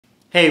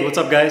Hey, what's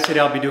up guys? Today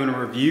I'll be doing a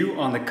review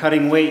on the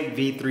Cutting Weight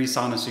V3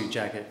 sauna suit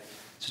jacket.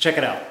 So check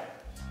it out.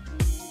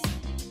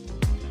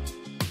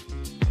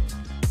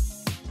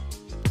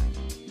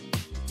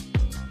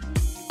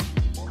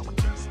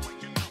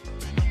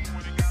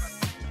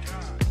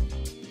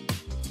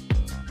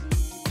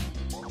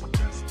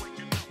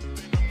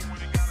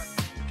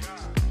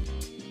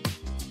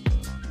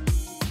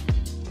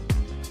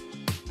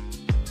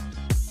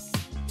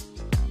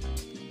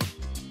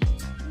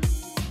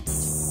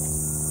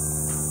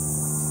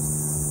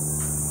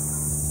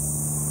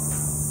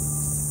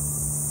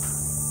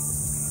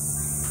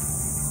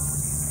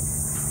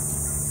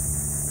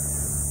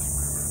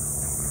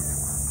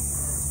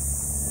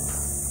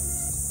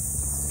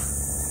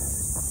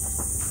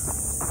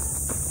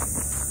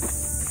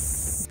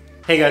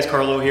 Hey guys,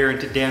 Carlo here, and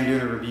today I'm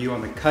doing a review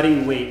on the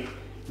Cutting Weight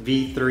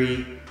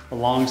V3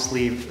 long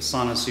sleeve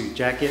sauna suit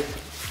jacket.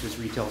 This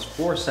retails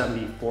for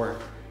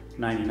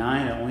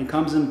 $74.99. It only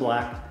comes in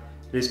black.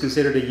 It is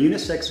considered a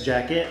unisex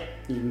jacket.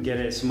 You can get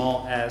it as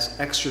small as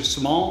extra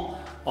small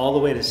all the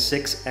way to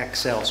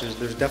 6XL. So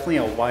there's definitely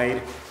a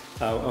wide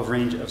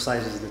range of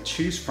sizes to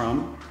choose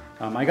from.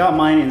 I got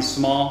mine in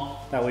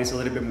small. That way it's a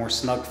little bit more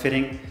snug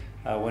fitting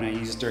when I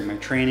use it during my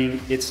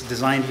training. It's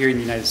designed here in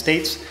the United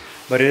States,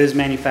 but it is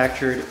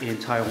manufactured in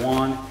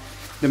Taiwan.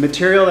 The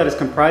material that it's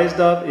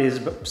comprised of is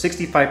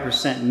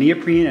 65%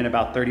 neoprene and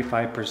about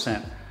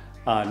 35%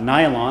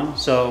 nylon.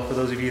 So for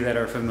those of you that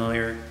are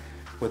familiar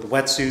with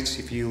wetsuits,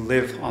 if you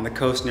live on the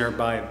coast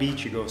nearby a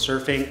beach, you go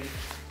surfing,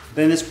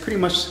 then it's pretty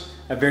much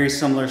a very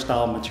similar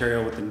style of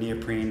material with the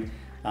neoprene,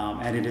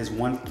 and it is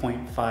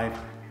 1.5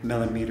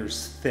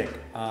 millimeters thick.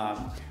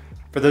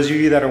 For those of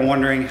you that are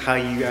wondering how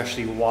you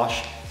actually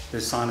wash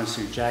this sauna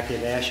suit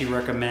jacket, I actually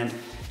recommend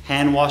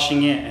hand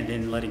washing it and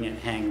then letting it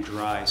hang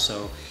dry.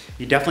 So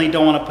you definitely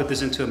don't want to put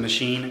this into a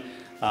machine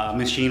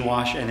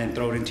wash and then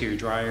throw it into your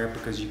dryer,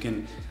 because you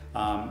can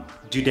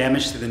do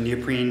damage to the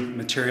neoprene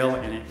material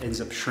and it ends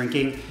up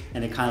shrinking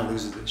and it kind of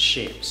loses its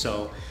shape.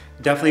 So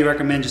definitely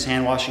recommend just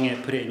hand washing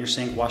it, put it in your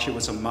sink, wash it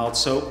with some mild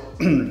soap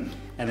and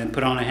then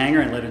put it on a hanger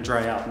and let it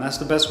dry out. And that's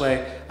the best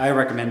way I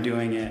recommend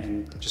doing it,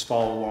 and just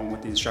follow along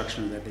with the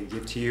instructions that they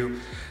give to you.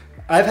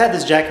 I've had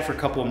this jacket for a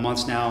couple of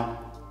months now,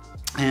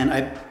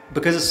 and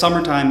because it's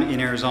summertime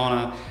in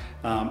Arizona,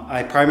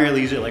 I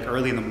primarily use it like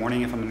early in the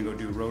morning if I'm gonna go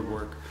do road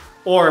work.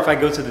 Or if I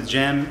go to the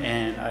gym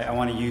and I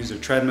wanna use a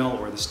treadmill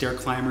or the stair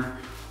climber,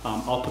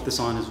 I'll put this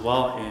on as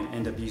well and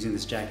end up using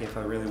this jacket if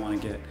I really wanna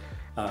get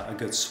a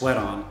good sweat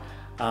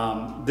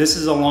on. This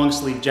is a long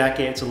sleeve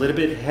jacket. It's a little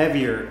bit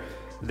heavier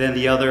than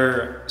the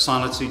other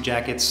sauna suit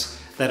jackets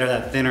that are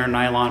that thinner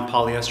nylon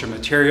polyester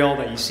material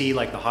that you see,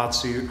 like the hot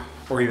suit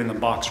or even the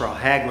box raw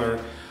Haggler.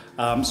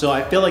 So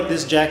I feel like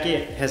this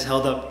jacket has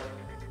held up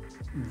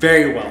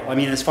very well. I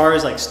mean, as far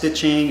as like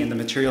stitching and the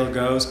material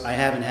goes, I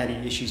haven't had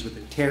any issues with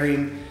it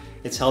tearing.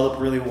 It's held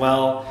up really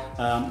well.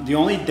 The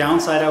only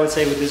downside I would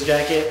say with this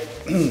jacket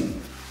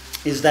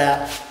is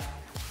that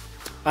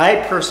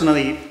I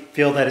personally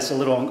feel that it's a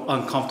little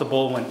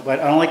uncomfortable but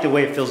I don't like the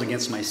way it feels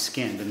against my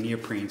skin, the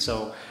neoprene.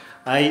 So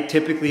I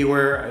typically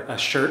wear a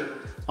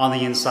shirt on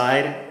the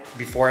inside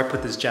before I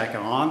put this jacket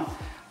on.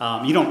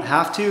 You don't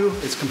have to.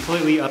 It's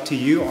completely up to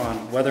you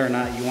on whether or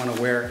not you want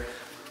to wear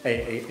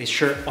a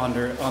shirt on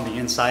the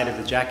inside of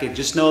the jacket.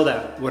 Just know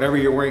that whatever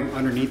you're wearing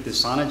underneath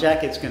this sauna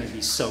jacket is going to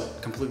be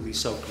completely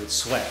soaked with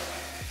sweat,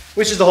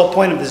 which is the whole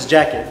point of this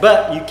jacket.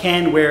 But you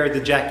can wear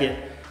the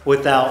jacket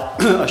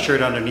without a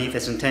shirt underneath.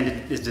 It's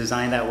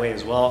designed that way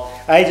as well.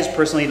 I just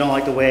personally don't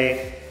like the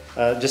way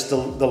just the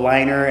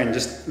liner and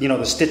just, you know,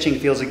 the stitching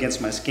feels against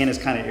my skin. Is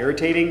kind of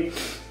irritating.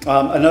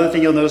 Another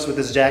thing you'll notice with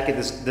this jacket,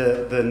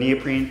 the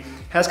neoprene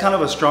has kind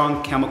of a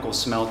strong chemical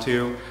smell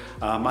too.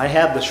 I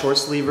have the short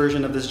sleeve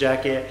version of this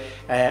jacket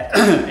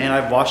and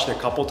I've washed it a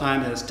couple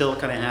times and it still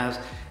kind of has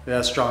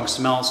that strong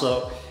smell.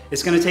 So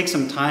it's going to take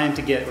some time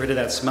to get rid of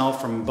that smell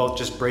from both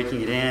just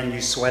breaking it in,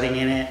 you sweating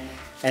in it,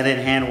 and then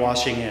hand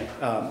washing it.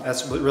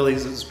 That's what really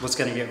is what's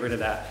going to get rid of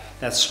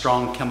that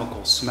strong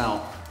chemical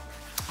smell.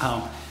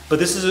 But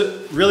this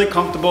is really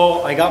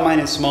comfortable. I got mine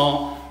in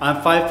small.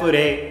 I'm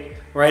 5'8".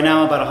 Right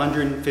now, about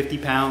 150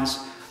 pounds.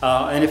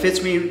 And it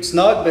fits me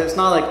snug, but it's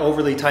not like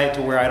overly tight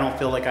to where I don't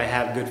feel like I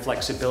have good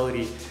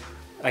flexibility.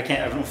 I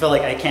don't feel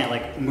like I can't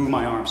like move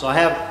my arms. So I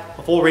have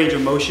a full range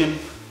of motion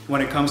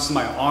when it comes to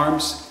my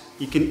arms.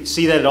 You can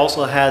see that it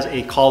also has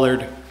a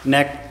collared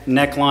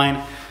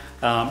neckline.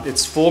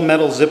 It's full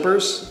metal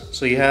zippers.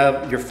 So you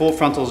have your full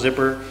frontal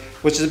zipper,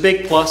 which is a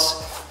big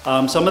plus.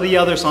 Some of the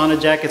other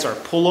sauna jackets are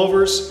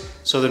pullovers.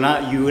 So they're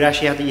not, you have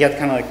to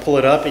kind of like pull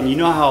it up, and you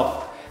know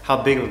how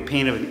big of a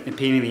pain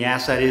in the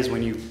ass that is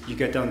when you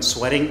get done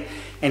sweating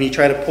and you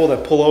try to pull the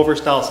pullover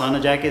style sauna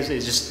jackets.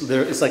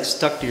 It's like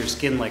stuck to your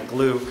skin like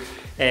glue,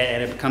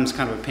 and it becomes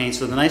kind of a pain.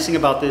 So the nice thing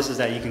about this is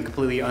that you can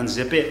completely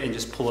unzip it and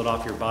just pull it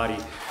off your body.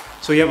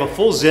 So you have a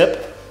full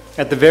zip.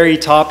 At the very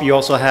top, you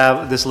also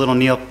have this little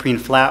neoprene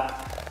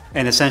flap,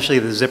 and essentially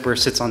the zipper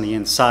sits on the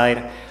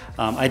inside.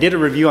 I did a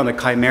review on the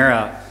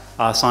Chimera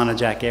sauna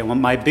jacket.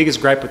 My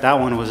biggest gripe with that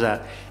one was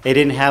that it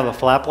didn't have a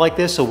flap like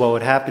this. So what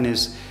would happen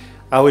is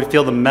I would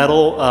feel the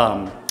metal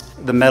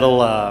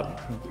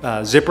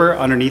zipper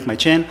underneath my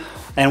chin.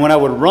 And when I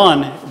would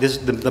run,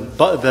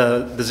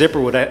 the zipper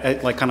would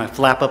like kind of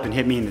flap up and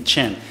hit me in the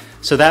chin.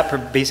 So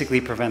that basically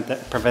prevents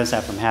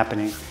that from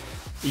happening.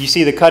 You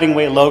see the Kutting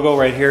Weight logo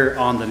right here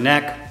on the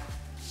neck.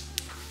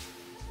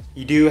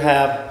 You do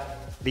have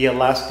the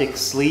elastic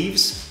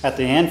sleeves at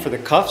the end for the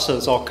cuffs, so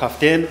it's all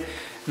cuffed in.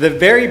 The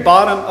very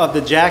bottom of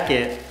the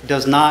jacket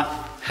does not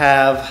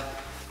have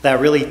that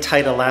really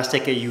tight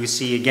elastic that you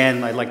see.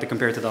 Again, I'd like to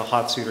compare it to the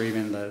hot suit or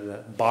even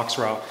the box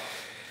raw,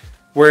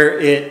 where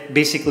it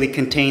basically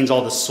contains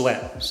all the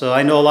sweat. So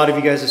I know a lot of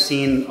you guys have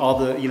seen all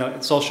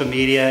the, social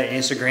media,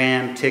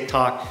 Instagram,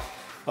 TikTok,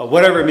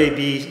 whatever it may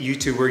be,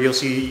 YouTube, where you'll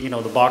see,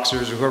 the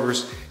boxers or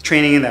whoever's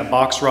training in that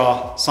box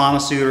raw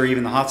sauna suit or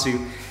even the hot suit,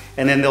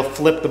 and then they'll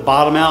flip the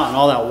bottom out and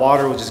all that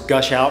water will just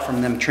gush out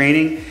from them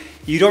training.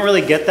 You don't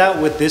really get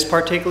that with this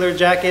particular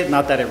jacket,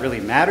 not that it really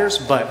matters,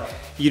 but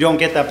you don't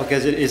get that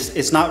because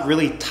it's not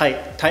really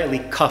tightly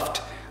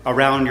cuffed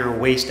around your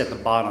waist at the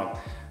bottom.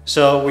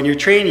 So when you're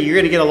training, you're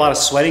gonna get a lot of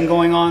sweating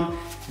going on,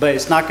 but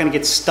it's not gonna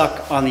get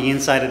stuck on the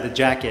inside of the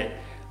jacket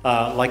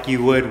like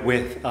you would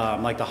with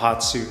like the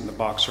hot suit and the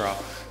box raw.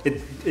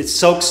 It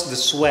soaks the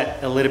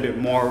sweat a little bit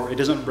more. It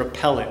doesn't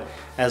repel it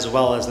as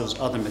well as those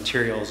other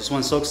materials. This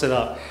one soaks it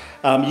up.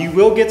 You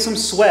will get some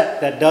sweat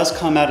that does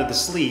come out of the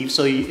sleeve,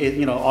 so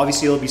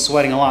obviously you'll be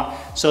sweating a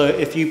lot. So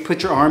if you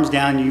put your arms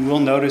down, you will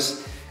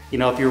notice,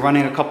 if you're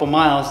running a couple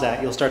miles,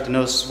 that you'll start to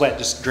notice sweat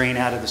just drain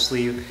out of the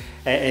sleeve,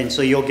 and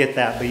so you'll get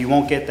that, but you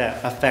won't get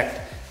that effect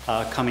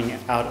coming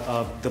out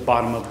of the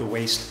bottom of the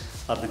waist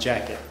of the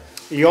jacket.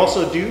 You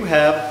also do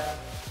have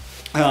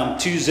 2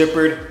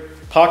 zippered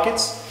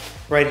pockets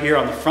right here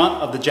on the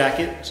front of the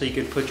jacket, so you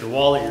can put your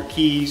wallet, your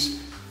keys,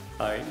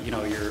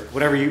 your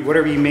whatever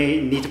you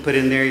may need to put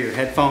in there, your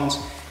headphones,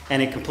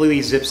 and it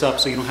completely zips up,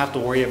 so you don't have to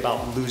worry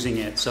about losing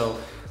it. So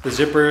the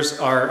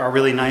zippers are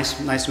really nice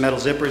metal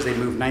zippers. They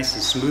move nice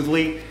and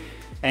smoothly,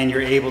 and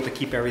you're able to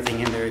keep everything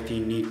in there if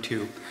you need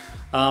to.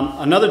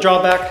 Another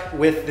drawback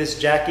with this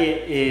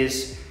jacket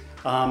is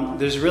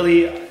there's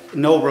really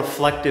no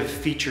reflective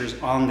features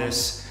on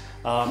this,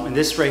 and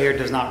this right here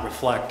does not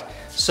reflect.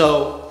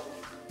 So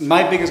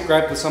my biggest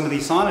gripe with some of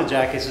these sauna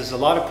jackets is a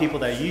lot of people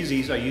that use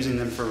these are using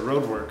them for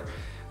road work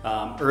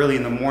early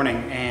in the morning,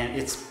 and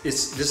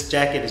this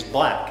jacket is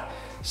black.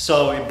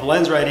 So it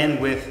blends right in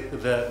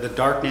with the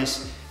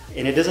darkness,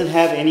 and it doesn't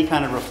have any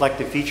kind of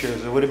reflective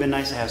features. It would have been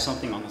nice to have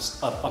something on the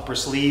upper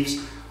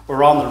sleeves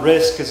or on the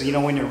wrist, because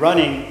when you're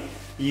running,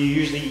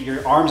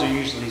 your arms are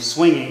usually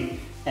swinging,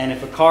 and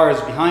if a car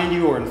is behind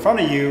you or in front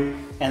of you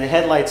and the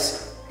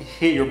headlights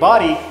hit your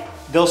body,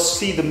 they'll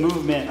see the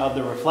movement of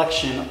the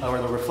reflection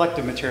or the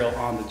reflective material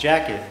on the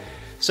jacket.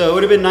 So it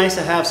would have been nice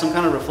to have some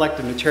kind of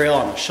reflective material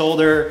on the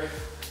shoulder,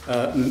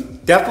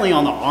 definitely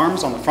on the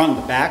arms, on the front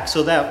and the back,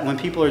 so that when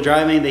people are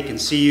driving, they can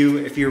see you.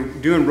 If you're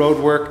doing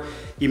road work,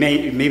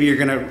 maybe you're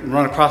gonna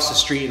run across the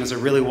street and it's a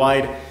really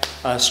wide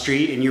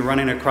street and you're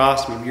running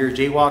across, maybe you're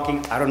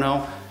jaywalking, I don't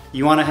know.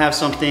 You wanna have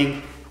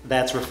something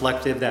that's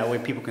reflective, that way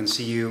people can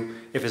see you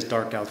if it's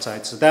dark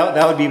outside. So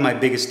that would be my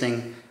biggest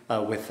thing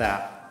with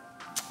that.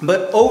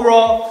 But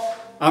overall,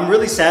 I'm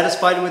really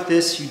satisfied with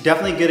this. You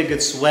definitely get a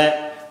good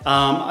sweat.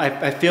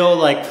 I feel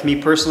like, for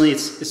me personally,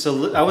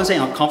 I wouldn't say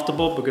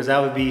uncomfortable, because that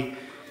would be,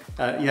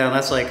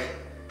 that's like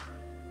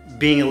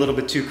being a little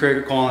bit too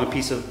critical on a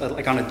piece of,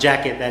 like on a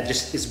jacket that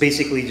just is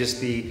basically just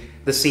the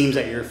seams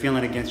that you're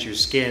feeling against your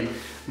skin.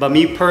 But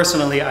me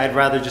personally, I'd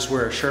rather just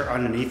wear a shirt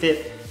underneath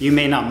it. You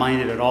may not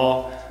mind it at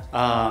all.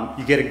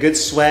 You get a good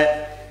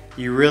sweat.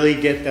 You really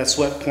get that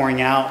sweat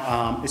pouring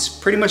out. It's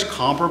pretty much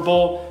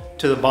comparable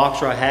to the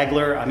box raw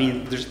haggler. I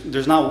mean,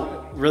 there's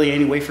not really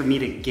any way for me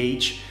to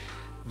gauge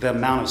the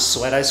amount of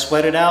sweat I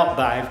sweated out,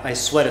 but I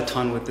sweat a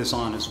ton with this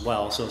on as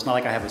well. So it's not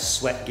like I have a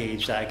sweat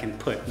gauge that I can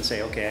put and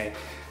say, okay, I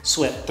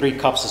sweat 3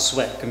 cups of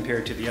sweat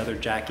compared to the other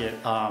jacket.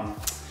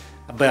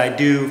 But I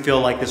do feel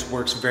like this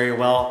works very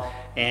well,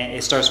 and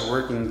it starts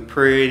working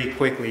pretty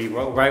quickly.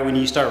 Right when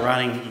you start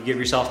running, you give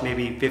yourself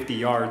maybe 50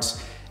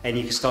 yards, and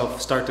you can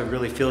start to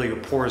really feel your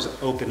pores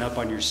open up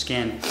on your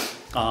skin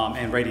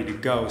and ready to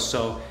go.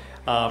 So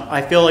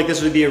I feel like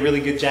this would be a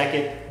really good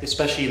jacket,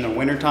 especially in the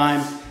winter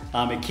time.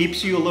 It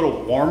keeps you a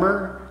little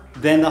warmer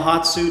than the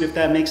hot suit, if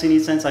that makes any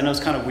sense. I know it's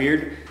kind of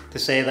weird to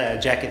say that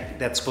a jacket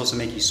that's supposed to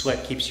make you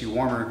sweat keeps you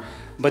warmer,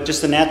 but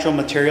just the natural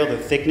material, the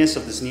thickness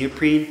of this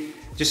neoprene,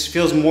 just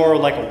feels more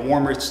like a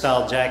warmer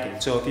style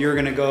jacket. So if you're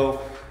gonna go,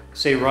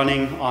 say,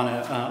 running on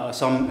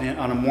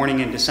a morning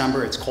in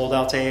December, it's cold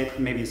outside,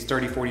 maybe it's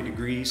 30, 40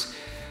 degrees.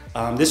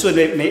 This would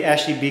may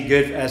actually be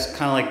good as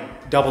kind of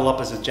like double up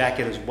as a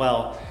jacket as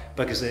well,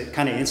 because it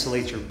kind of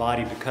insulates your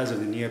body because of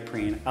the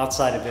neoprene,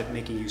 outside of it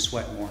making you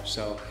sweat more.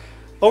 So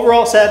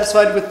overall,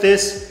 satisfied with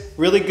this.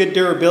 Really good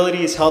durability.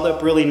 It's held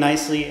up really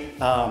nicely.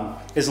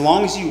 As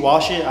long as you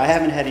wash it, I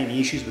haven't had any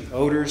issues with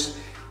odors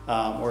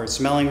or it's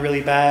smelling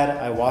really bad.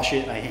 I wash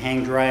it, I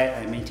hang dry it,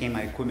 I maintain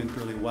my equipment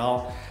really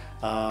well.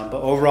 But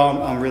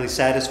overall, I'm really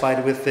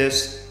satisfied with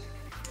this.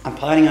 I'm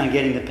planning on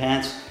getting the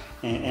pants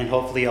and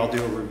hopefully I'll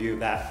do a review of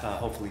that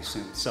hopefully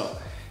soon. So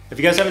if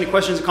you guys have any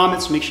questions or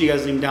comments, make sure you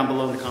guys leave them down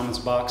below in the comments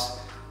box.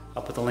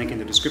 I'll put the link in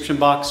the description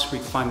box where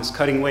you can find this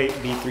cutting weight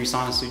V3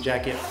 sauna suit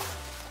jacket.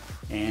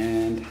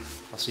 And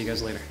I'll see you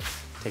guys later.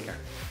 Take care.